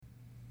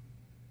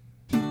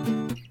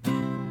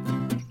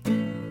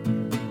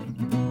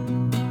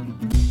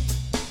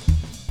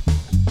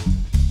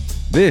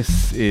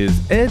This is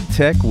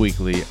EdTech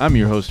Weekly. I'm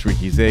your host,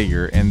 Ricky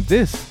Zager, and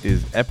this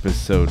is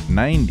episode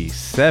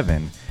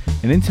 97.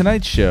 And in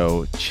tonight's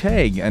show,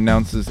 Chegg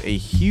announces a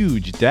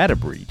huge data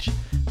breach.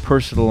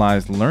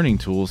 Personalized learning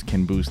tools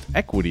can boost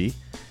equity.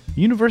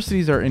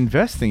 Universities are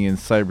investing in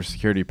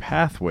cybersecurity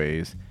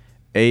pathways.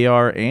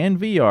 AR and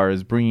VR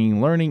is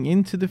bringing learning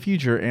into the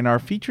future, and our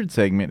featured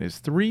segment is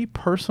 3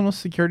 personal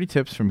security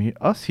tips from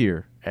us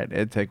here at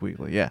EdTech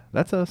Weekly. Yeah,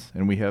 that's us,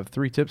 and we have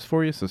 3 tips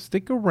for you, so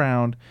stick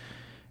around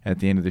at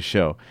the end of the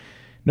show.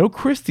 No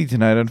Christy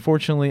tonight,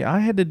 unfortunately. I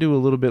had to do a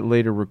little bit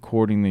later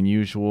recording than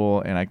usual,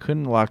 and I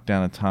couldn't lock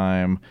down a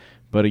time.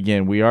 But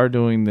again, we are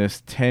doing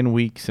this 10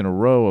 weeks in a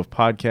row of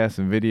podcasts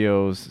and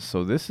videos,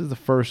 so this is the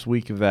first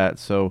week of that.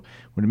 So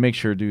we're going to make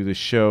sure to do the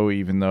show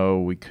even though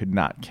we could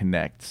not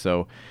connect.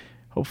 So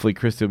hopefully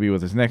Christy will be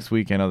with us next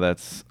week. I know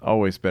that's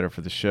always better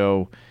for the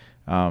show.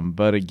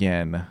 But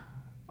again,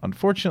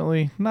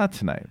 unfortunately, not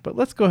tonight. But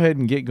let's go ahead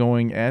and get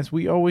going as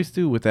we always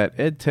do with that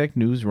EdTech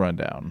News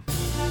Rundown.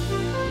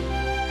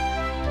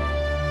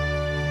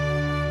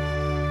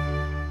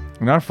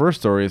 And our first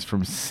story is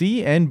from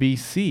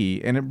CNBC,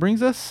 and it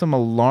brings us some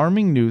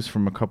alarming news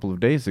from a couple of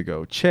days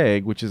ago.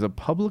 Chegg, which is a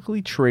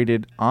publicly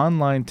traded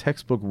online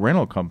textbook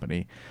rental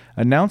company,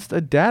 announced a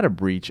data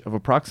breach of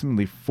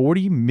approximately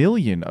 40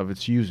 million of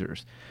its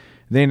users.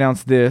 They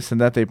announced this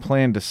and that they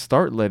plan to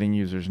start letting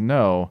users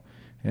know,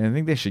 and I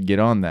think they should get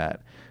on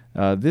that.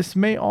 This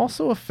may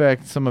also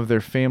affect some of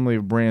their family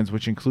of brands,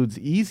 which includes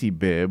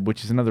EasyBib,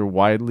 which is another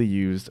widely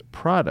used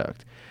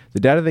product. The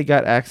data they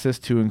got access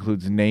to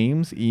includes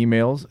names,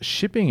 emails,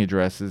 shipping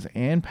addresses,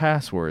 and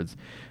passwords.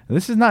 And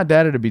this is not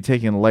data to be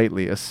taken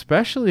lightly,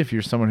 especially if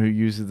you're someone who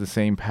uses the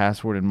same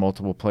password in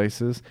multiple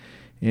places.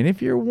 And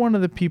if you're one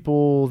of the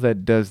people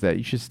that does that,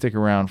 you should stick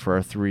around for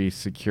our 3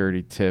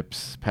 security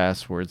tips,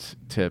 passwords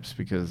tips,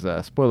 because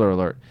spoiler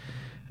alert,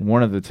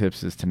 one of the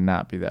tips is to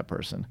not be that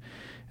person.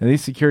 And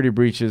these security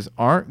breaches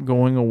aren't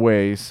going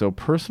away, so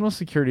personal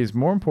security is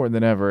more important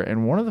than ever.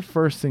 And one of the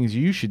first things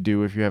you should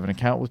do if you have an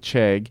account with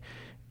Chegg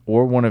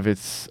or one of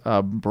its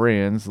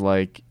brands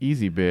like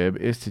EasyBib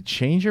is to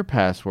change your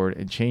password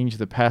and change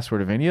the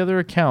password of any other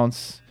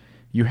accounts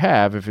you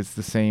have if it's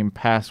the same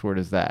password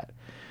as that.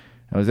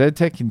 Now, as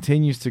EdTech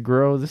continues to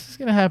grow, this is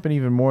going to happen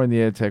even more in the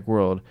EdTech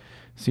world,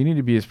 so you need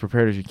to be as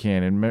prepared as you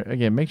can. And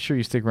again, make sure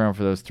you stick around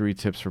for those 3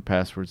 tips for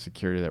password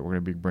security that we're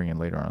going to be bringing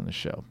later on in the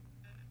show.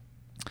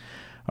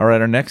 All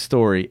right, our next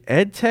story.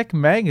 EdTech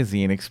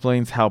Magazine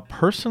explains how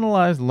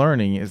personalized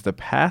learning is the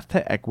path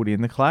to equity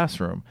in the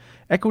classroom.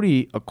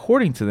 Equity,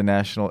 according to the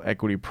National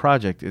Equity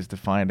Project, is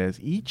defined as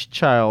each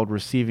child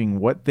receiving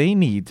what they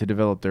need to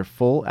develop their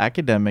full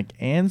academic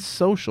and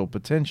social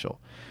potential.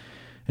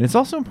 And it's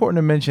also important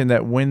to mention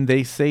that when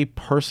they say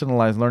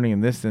personalized learning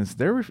in this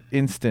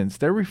instance,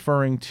 they're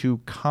referring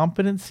to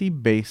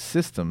competency-based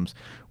systems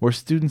where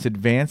students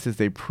advance as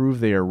they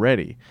prove they are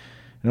ready.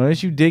 Now,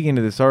 as you dig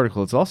into this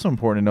article, it's also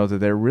important to note that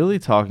they're really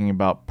talking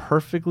about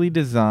perfectly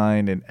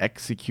designed and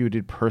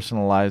executed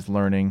personalized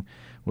learning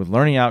with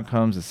learning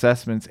outcomes,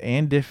 assessments,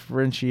 and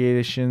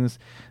differentiations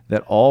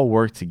that all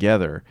work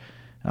together.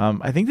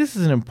 I think this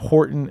is an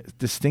important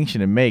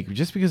distinction to make.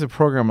 Just because a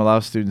program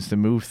allows students to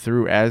move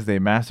through as they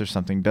master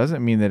something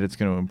doesn't mean that it's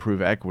going to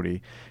improve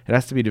equity. It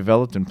has to be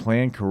developed and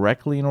planned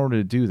correctly in order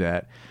to do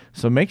that.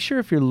 So make sure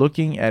if you're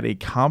looking at a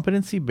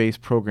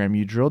competency-based program,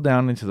 you drill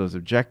down into those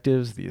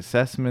objectives, the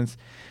assessments,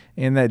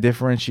 and that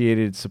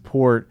differentiated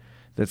support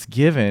that's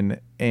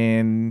given,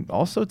 and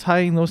also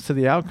tying those to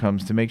the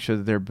outcomes to make sure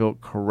that they're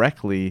built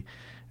correctly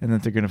and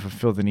that they're going to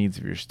fulfill the needs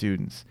of your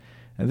students.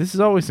 And this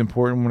is always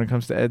important when it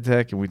comes to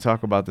EdTech, and we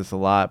talk about this a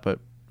lot, but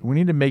we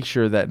need to make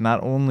sure that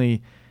not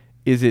only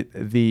is it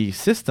the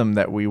system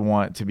that we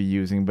want to be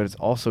using, but it's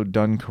also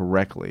done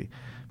correctly.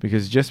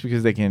 Because just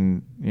because they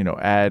can,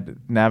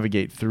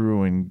 navigate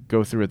through and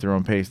go through at their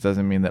own pace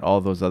doesn't mean that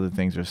all those other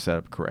things are set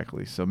up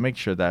correctly. So make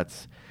sure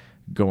that's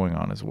going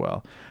on as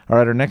well. All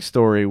right, our next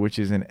story, which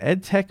is in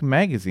EdTech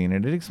Magazine,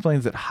 and it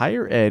explains that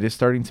higher ed is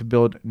starting to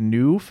build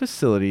new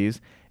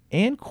facilities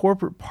and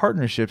corporate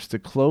partnerships to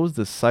close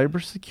the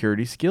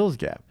cybersecurity skills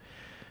gap.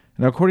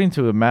 Now, according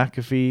to a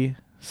McAfee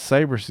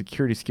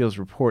cybersecurity skills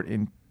report,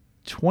 in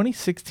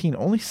 2016,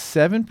 only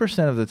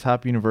 7% of the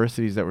top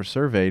universities that were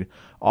surveyed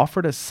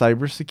offered a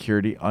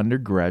cybersecurity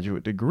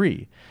undergraduate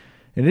degree.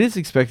 And it is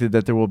expected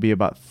that there will be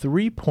about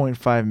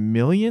 3.5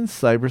 million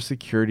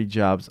cybersecurity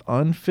jobs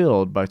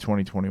unfilled by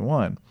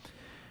 2021.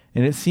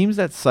 And it seems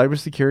that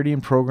cybersecurity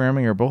and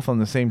programming are both on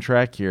the same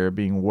track here,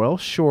 being well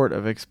short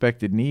of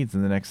expected needs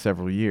in the next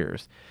several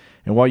years.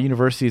 And while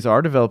universities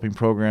are developing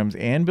programs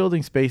and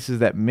building spaces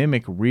that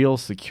mimic real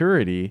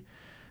security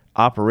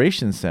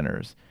operations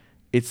centers,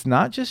 it's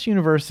not just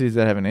universities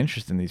that have an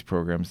interest in these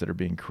programs that are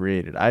being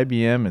created.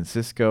 IBM and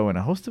Cisco and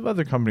a host of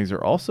other companies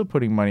are also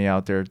putting money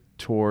out there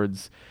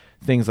towards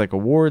things like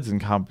awards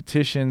and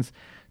competitions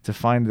to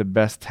find the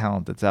best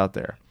talent that's out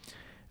there.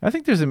 I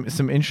think there's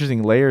some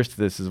interesting layers to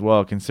this as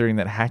well, considering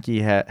that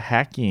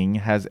hacking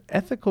has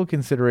ethical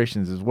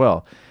considerations as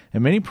well.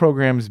 And many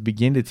programs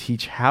begin to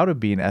teach how to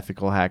be an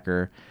ethical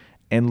hacker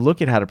and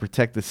look at how to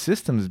protect the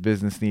systems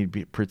business need to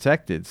be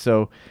protected.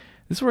 So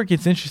this is where it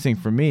gets interesting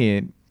for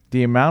me.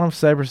 The amount of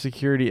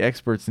cybersecurity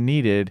experts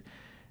needed.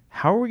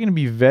 How are we going to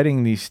be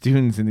vetting these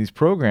students in these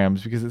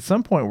programs? Because at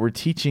some point we're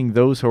teaching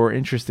those who are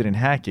interested in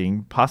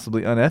hacking,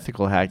 possibly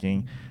unethical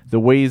hacking, the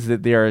ways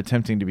that they are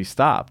attempting to be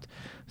stopped.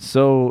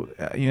 So,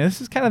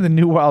 this is kind of the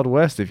new Wild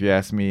West, if you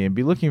ask me, and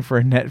be looking for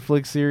a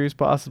Netflix series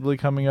possibly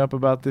coming up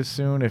about this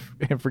soon.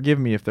 And forgive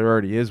me if there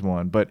already is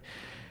one, but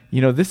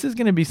this is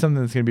going to be something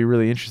that's going to be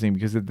really interesting,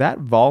 because of that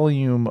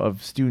volume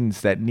of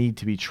students that need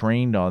to be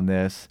trained on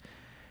this,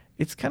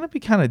 it's going to be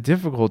kind of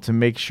difficult to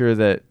make sure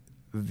that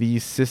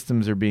these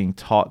systems are being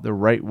taught the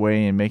right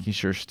way, and making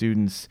sure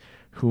students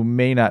who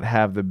may not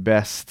have the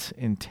best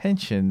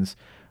intentions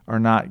are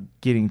not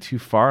getting too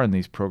far in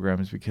these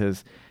programs,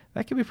 because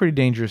that can be pretty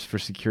dangerous for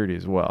security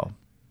as well.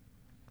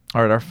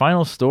 All right, our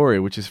final story,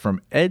 which is from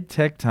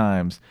EdTech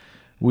Times.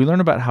 We learn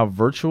about how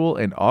virtual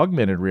and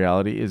augmented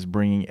reality is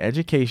bringing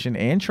education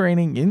and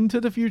training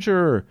into the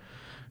future.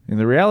 And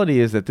the reality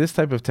is that this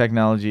type of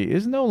technology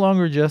is no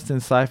longer just in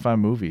sci-fi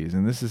movies,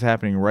 and this is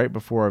happening right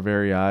before our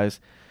very eyes.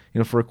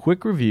 For a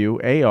quick review,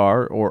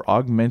 AR, or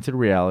augmented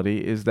reality,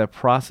 is the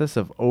process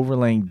of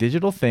overlaying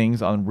digital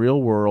things on the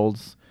real world,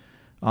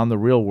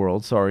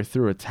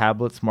 through a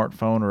tablet,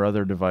 smartphone, or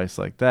other device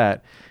like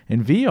that.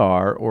 And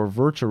VR, or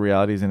virtual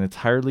reality, is an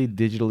entirely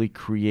digitally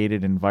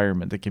created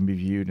environment that can be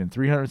viewed in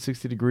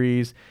 360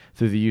 degrees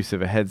through the use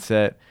of a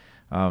headset.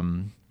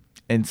 And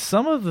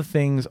some of the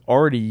things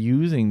already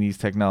using these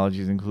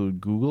technologies include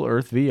Google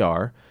Earth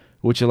VR,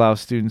 which allows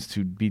students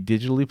to be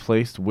digitally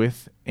placed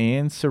with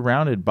and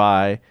surrounded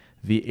by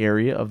the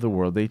area of the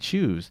world they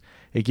choose.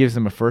 It gives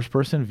them a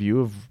first-person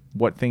view of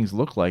what things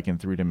look like in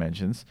 3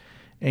 dimensions.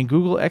 And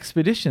Google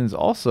Expeditions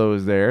also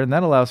is there, and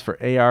that allows for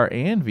AR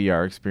and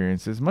VR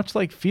experiences, much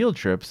like field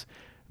trips,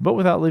 but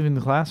without leaving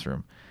the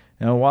classroom.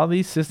 Now, while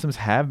these systems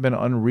have been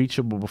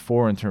unreachable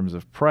before in terms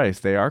of price,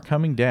 they are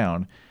coming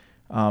down.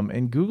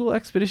 And Google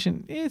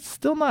Expedition, it's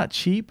still not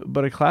cheap,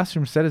 but a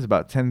classroom set is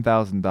about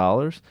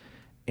 $10,000.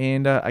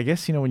 And I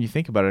guess, when you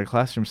think about it, a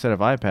classroom set of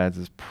iPads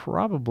is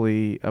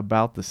probably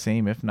about the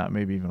same, if not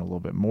maybe even a little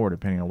bit more,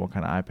 depending on what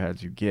kind of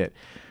iPads you get.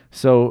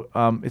 So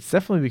it's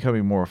definitely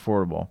becoming more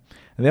affordable.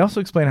 And they also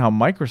explain how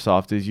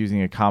Microsoft is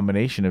using a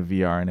combination of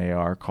VR and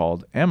AR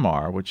called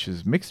MR, which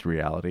is mixed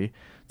reality,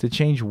 to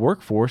change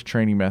workforce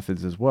training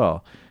methods as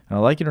well. And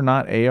like it or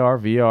not, AR,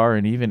 VR,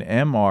 and even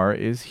MR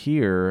is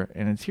here,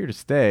 and it's here to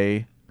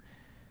stay.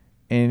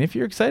 And if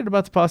you're excited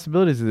about the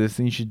possibilities of this,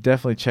 then you should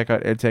definitely check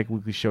out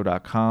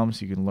edtechweeklyshow.com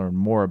so you can learn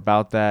more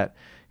about that.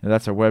 And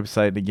that's our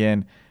website.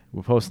 Again,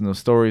 we're posting those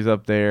stories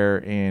up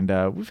there, and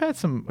we've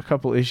had a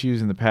couple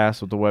issues in the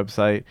past with the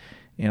website,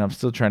 and I'm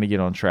still trying to get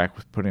on track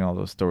with putting all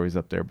those stories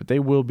up there. But they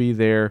will be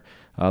there.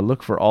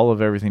 Look for all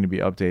of everything to be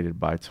updated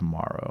by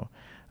tomorrow.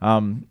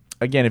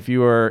 Again, if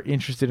you are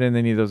interested in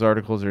any of those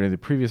articles or any of the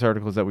previous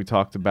articles that we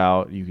talked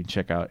about, you can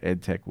check out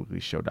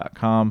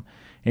edtechweeklyshow.com.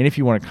 And if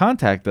you want to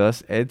contact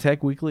us,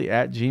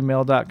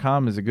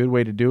 edtechweekly@gmail.com is a good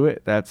way to do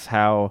it. That's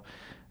how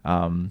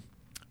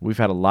we've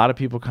had a lot of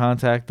people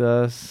contact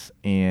us,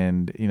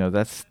 and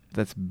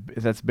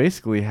that's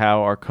basically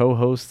how our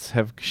co-hosts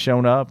have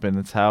shown up, and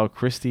that's how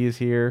Christy is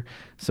here.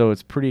 So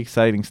it's pretty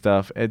exciting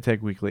stuff.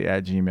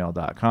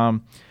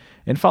 edtechweekly@gmail.com,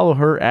 and follow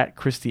her at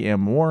Christy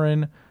M.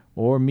 Warren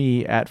or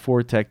me at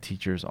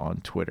 4TechTeachers on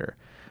Twitter.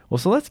 Well,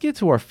 so let's get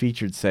to our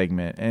featured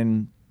segment,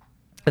 and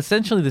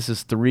essentially this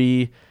is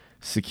 3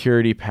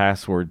 security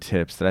password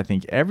tips that I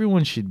think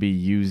everyone should be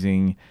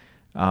using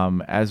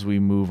as we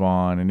move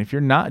on. And if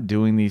you're not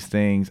doing these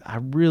things, I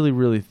really,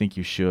 really think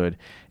you should.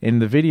 In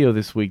the video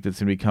this week that's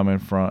going to be coming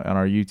on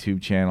our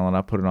YouTube channel, and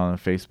I'll put it on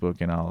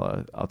Facebook, and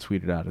I'll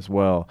tweet it out as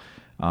well.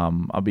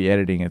 I'll be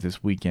editing it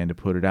this weekend to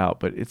put it out,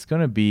 but it's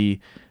going to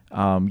be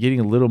getting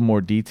a little more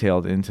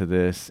detailed into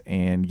this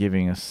and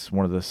giving us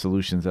one of the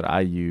solutions that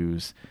I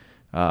use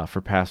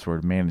for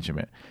password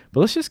management.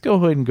 But let's just go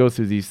ahead and go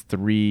through these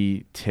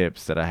 3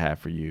 tips that I have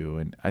for you.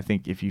 And I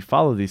think if you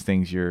follow these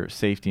things, your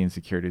safety and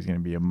security is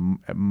going to be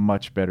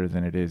much better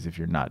than it is if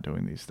you're not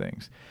doing these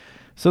things.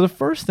 So the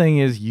first thing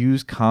is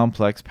use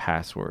complex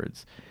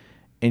passwords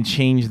and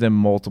change them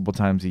multiple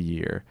times a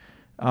year.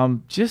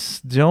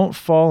 Just don't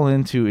fall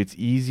into it's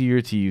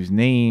easier to use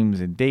names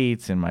and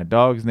dates and my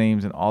dog's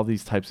names and all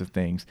these types of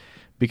things.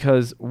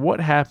 Because what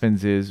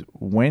happens is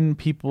when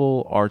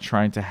people are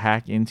trying to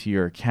hack into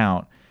your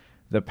account,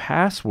 the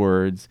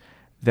passwords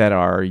that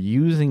are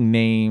using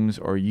names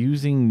or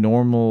using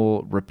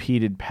normal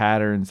repeated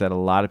patterns that a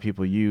lot of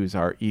people use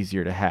are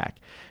easier to hack.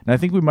 And I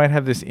think we might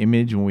have this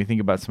image when we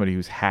think about somebody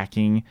who's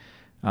hacking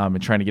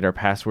and trying to get our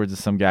passwords, as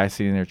some guy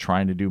sitting there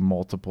trying to do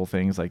multiple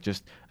things, like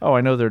just,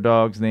 I know their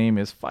dog's name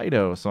is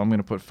Fido, so I'm going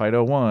to put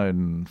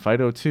Fido1,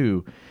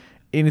 Fido2.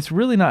 And it's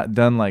really not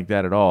done like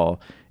that at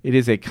all. It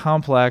is a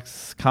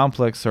complex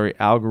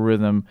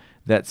algorithm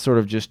that sort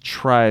of just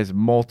tries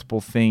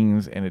multiple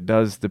things, and it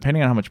does,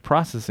 depending on how much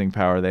processing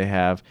power they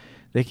have,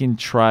 they can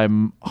try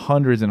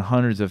hundreds and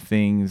hundreds of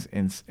things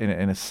in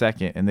a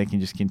second, and they can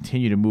just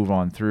continue to move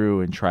on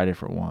through and try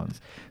different ones.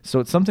 So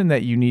it's something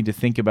that you need to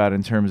think about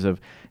in terms of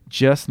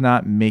just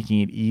not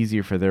making it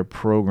easier for their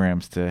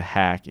programs to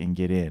hack and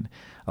get in.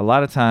 A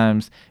lot of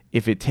times,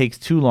 if it takes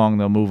too long,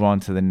 they'll move on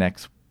to the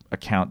next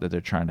account that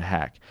they're trying to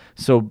hack.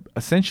 So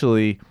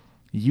essentially,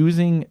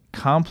 using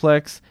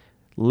complex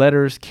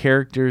letters,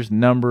 characters,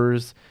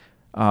 numbers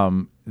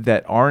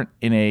that aren't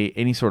in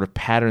any sort of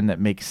pattern that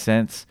makes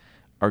sense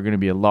are going to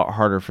be a lot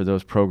harder for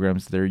those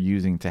programs they're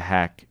using to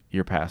hack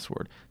your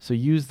password. So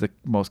use the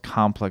most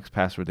complex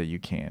password that you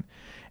can.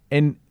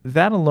 And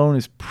that alone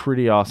is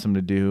pretty awesome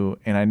to do.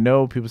 And I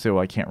know people say,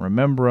 well, I can't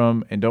remember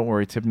them. And don't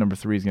worry, tip number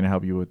 3 is going to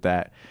help you with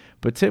that.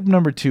 But tip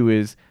number 2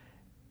 is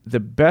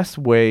the best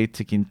way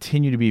to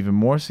continue to be even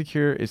more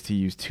secure is to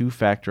use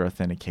two-factor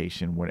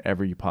authentication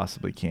whenever you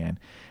possibly can.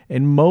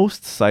 And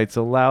most sites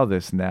allow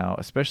this now,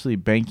 especially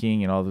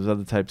banking and all those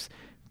other types.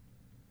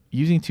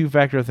 Using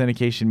two-factor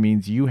authentication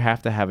means you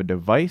have to have a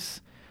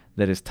device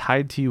that is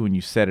tied to you when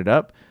you set it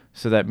up.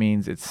 So that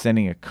means it's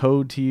sending a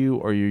code to you,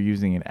 or you're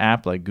using an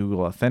app like Google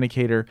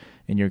Authenticator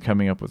and you're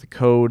coming up with a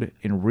code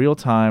in real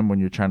time when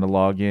you're trying to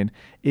log in.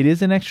 It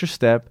is an extra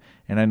step.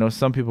 And I know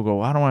some people go,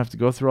 well, I don't have to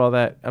go through all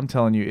that. I'm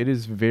telling you, it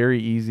is very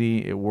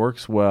easy. It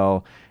works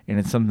well. And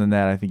it's something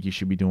that I think you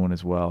should be doing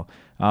as well.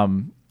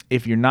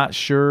 If you're not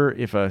sure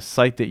if a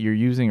site that you're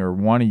using or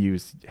want to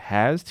use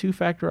has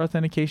two-factor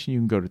authentication, you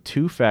can go to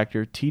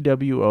two-factor,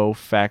 T-W-O,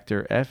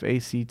 factor,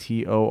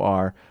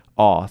 F-A-C-T-O-R,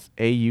 auth,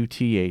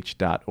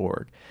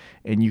 auth.org.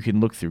 And you can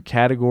look through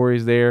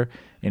categories there.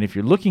 And if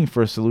you're looking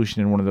for a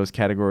solution in one of those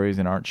categories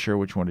and aren't sure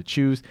which one to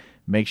choose,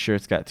 make sure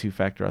it's got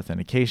two-factor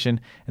authentication.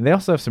 And they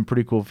also have some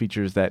pretty cool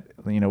features that,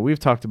 we've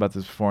talked about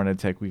this before on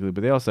EdTech Weekly,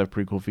 but they also have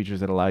pretty cool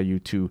features that allow you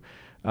to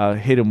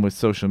hit them with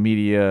social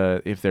media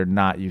if they're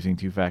not using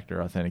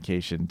two-factor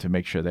authentication to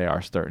make sure they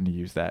are starting to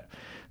use that.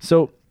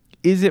 So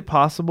is it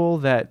possible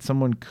that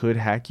someone could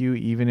hack you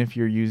even if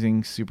you're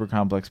using super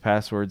complex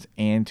passwords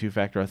and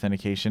two-factor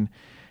authentication?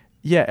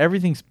 Yeah,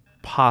 everything's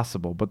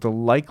possible, but the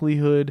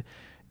likelihood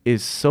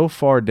is so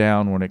far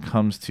down when it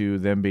comes to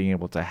them being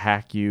able to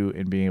hack you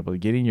and being able to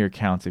get in your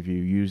accounts if you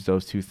use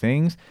those two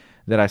things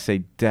that I say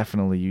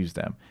definitely use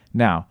them.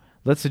 Now,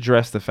 let's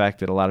address the fact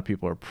that a lot of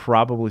people are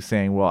probably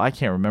saying, well, I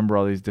can't remember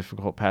all these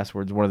difficult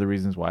passwords. One of the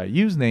reasons why I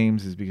use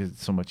names is because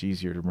it's so much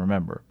easier to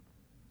remember.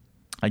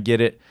 I get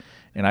it.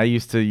 And I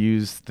used to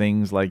use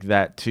things like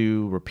that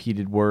too,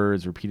 repeated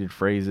words, repeated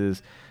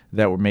phrases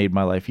that were made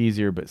my life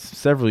easier. But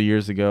several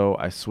years ago,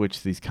 I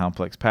switched these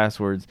complex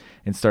passwords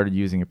and started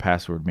using a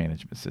password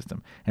management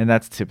system. And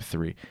that's tip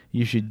 3.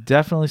 You should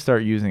definitely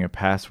start using a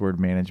password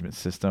management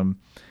system.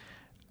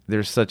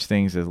 There's such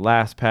things as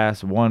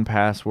LastPass,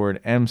 1Password,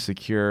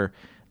 mSecure.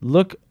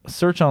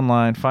 Search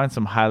online, find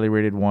some highly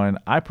rated one.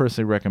 I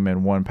personally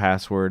recommend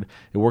 1Password.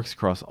 It works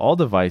across all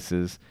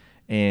devices.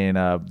 And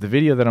the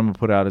video that I'm going to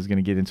put out is going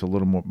to get into a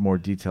little more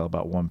detail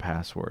about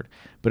 1Password.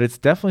 But it's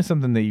definitely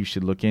something that you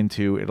should look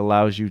into. It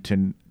allows you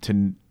to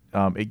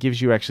it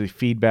gives you actually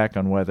feedback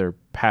on whether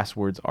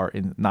passwords are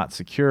not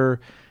secure.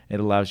 It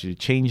allows you to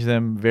change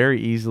them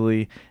very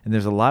easily. And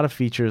there's a lot of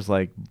features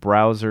like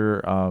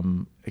browser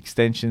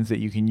extensions that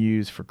you can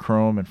use for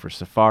Chrome and for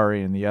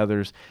Safari and the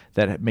others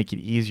that make it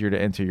easier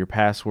to enter your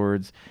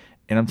passwords.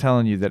 And I'm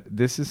telling you that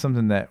this is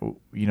something that,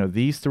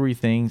 these 3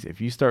 things, if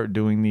you start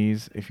doing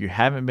these, if you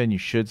haven't been, you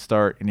should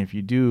start. And if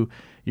you do,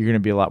 you're going to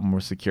be a lot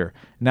more secure.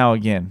 Now,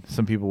 again,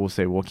 some people will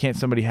say, well, can't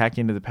somebody hack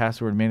into the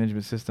password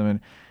management system? And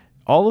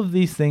all of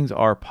these things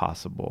are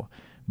possible.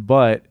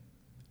 But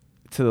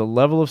to the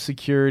level of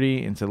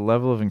security and to the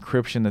level of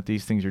encryption that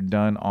these things are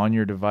done on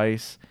your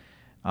device,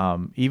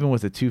 even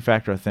with a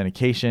two-factor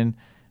authentication,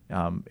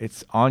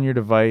 it's on your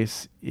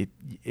device.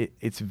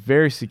 It's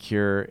very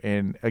secure.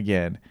 And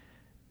again,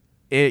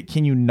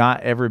 can you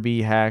not ever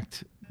be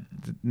hacked?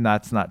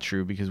 That's not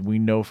true, because we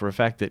know for a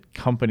fact that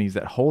companies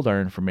that hold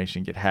our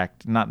information get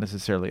hacked, not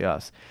necessarily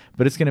us.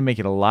 But it's going to make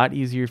it a lot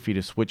easier for you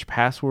to switch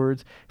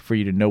passwords, for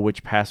you to know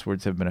which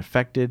passwords have been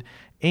affected,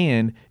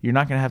 and you're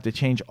not going to have to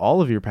change all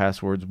of your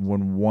passwords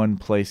when one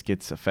place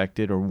gets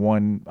affected or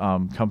one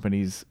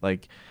company's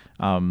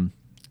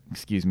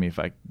excuse me if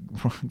I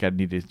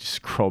need to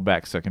scroll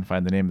back so I can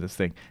find the name of this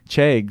thing.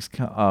 Chegg's,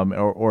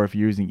 or if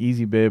you're using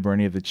EasyBib or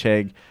any of the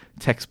Chegg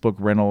textbook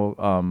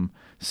rental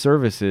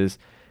services.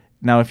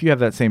 Now, if you have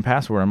that same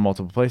password on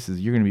multiple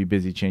places, you're going to be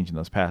busy changing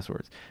those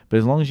passwords. But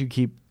as long as you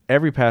keep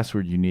every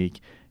password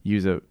unique,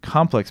 use a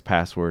complex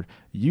password,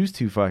 use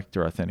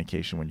two-factor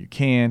authentication when you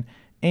can,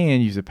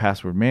 and use a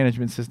password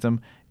management system,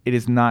 it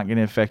is not going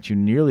to affect you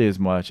nearly as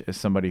much as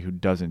somebody who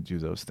doesn't do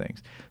those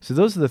things. So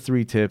those are the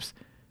 3 tips.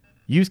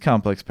 Use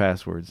complex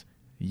passwords,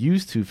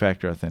 use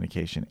two-factor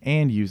authentication,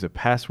 and use a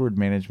password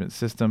management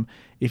system.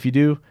 If you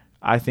do,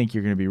 I think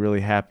you're going to be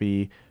really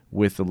happy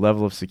with the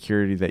level of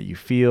security that you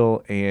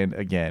feel. And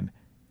again,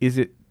 is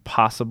it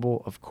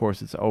possible? Of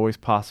course, it's always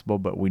possible,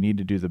 but we need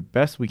to do the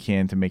best we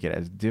can to make it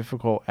as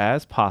difficult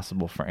as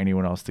possible for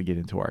anyone else to get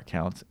into our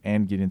accounts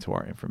and get into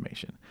our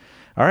information.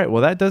 All right,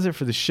 well, that does it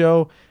for the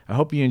show. I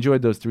hope you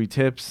enjoyed those 3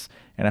 tips,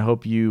 and I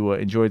hope you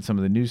enjoyed some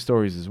of the news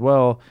stories as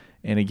well.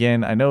 And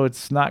again, I know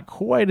it's not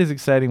quite as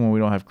exciting when we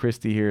don't have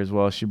Christy here as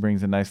well. She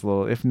brings a nice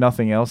little, if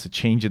nothing else, a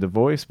change of the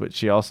voice, but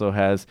she also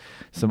has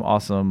some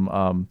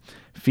awesome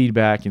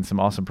feedback and some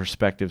awesome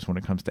perspectives when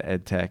it comes to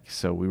ed tech.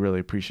 So we really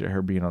appreciate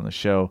her being on the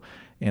show.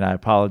 And I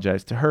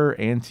apologize to her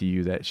and to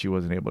you that she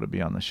wasn't able to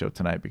be on the show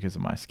tonight because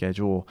of my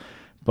schedule.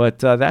 But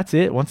that's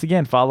it. Once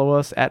again, follow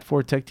us at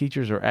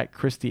 4TechTeachers or at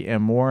Christy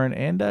M. Warren,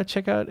 and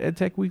check out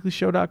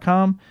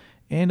edtechweeklyshow.com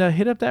and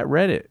hit up that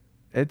Reddit,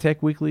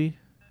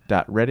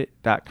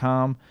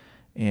 edtechweekly.reddit.com,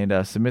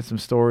 and submit some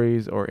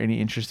stories or any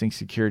interesting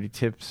security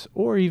tips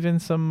or even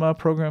some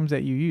programs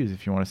that you use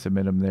if you want to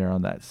submit them there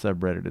on that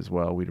subreddit as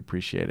well. We'd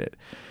appreciate it.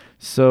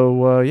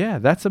 So, yeah,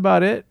 that's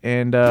about it.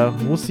 And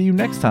we'll see you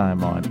next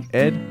time on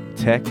Ed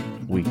Tech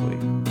Weekly.